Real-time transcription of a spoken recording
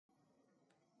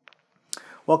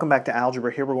Welcome back to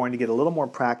Algebra. Here we're going to get a little more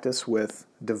practice with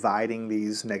dividing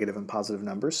these negative and positive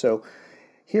numbers. So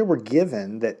here we're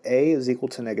given that A is equal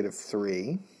to negative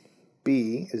 3,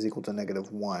 B is equal to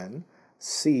negative 1,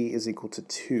 C is equal to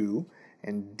 2,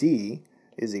 and D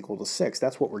is equal to 6.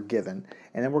 That's what we're given.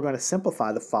 And then we're going to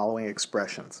simplify the following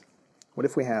expressions. What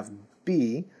if we have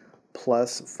B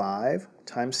plus 5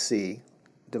 times C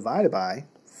divided by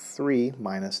 3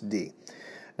 minus D?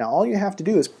 Now all you have to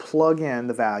do is plug in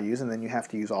the values, and then you have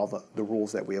to use all the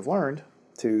rules that we have learned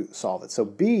to solve it. So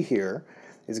B here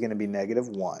is going to be negative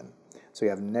 1. So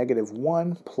you have negative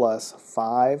 1 plus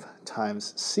 5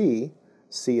 times C.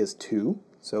 C is 2,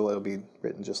 so it'll be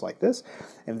written just like this.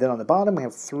 And then on the bottom we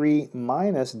have 3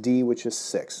 minus D, which is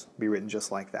 6. It'll be written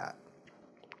just like that.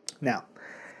 Now,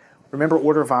 remember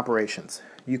order of operations.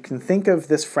 You can think of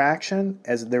this fraction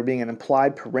as there being an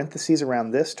implied parentheses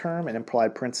around this term and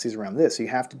implied parentheses around this. So you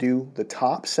have to do the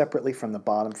top separately from the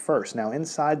bottom first. Now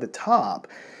inside the top,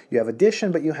 you have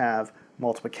addition, but you have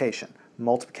multiplication.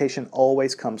 Multiplication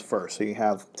always comes first, so you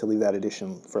have to leave that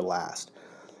addition for last.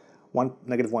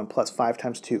 Negative 1 plus 5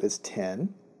 times 2 is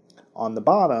 10. On the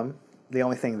bottom, the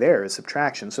only thing there is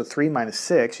subtraction. So 3 minus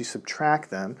 6, you subtract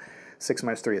them. 6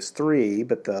 minus 3 is 3,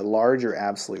 but the larger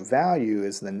absolute value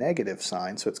is the negative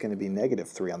sign, so it's going to be negative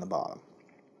 3 on the bottom.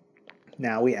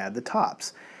 Now we add the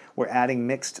tops. We're adding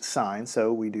mixed signs,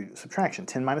 so we do subtraction.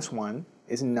 10 minus 1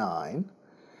 is 9.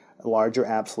 The larger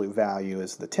absolute value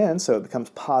is the 10, so it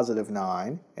becomes positive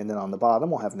 9, and then on the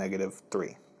bottom we'll have negative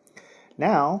 3.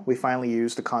 Now we finally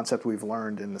use the concept we've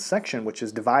learned in the section, which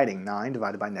is dividing. 9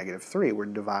 divided by negative 3. We're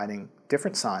dividing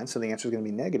different signs, so the answer is going to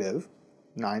be negative.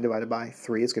 9 divided by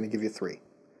 3 is going to give you 3.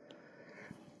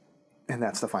 And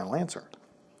that's the final answer.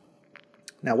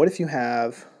 Now what if you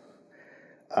have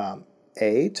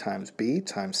A times B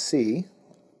times C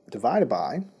divided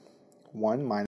by 1 minus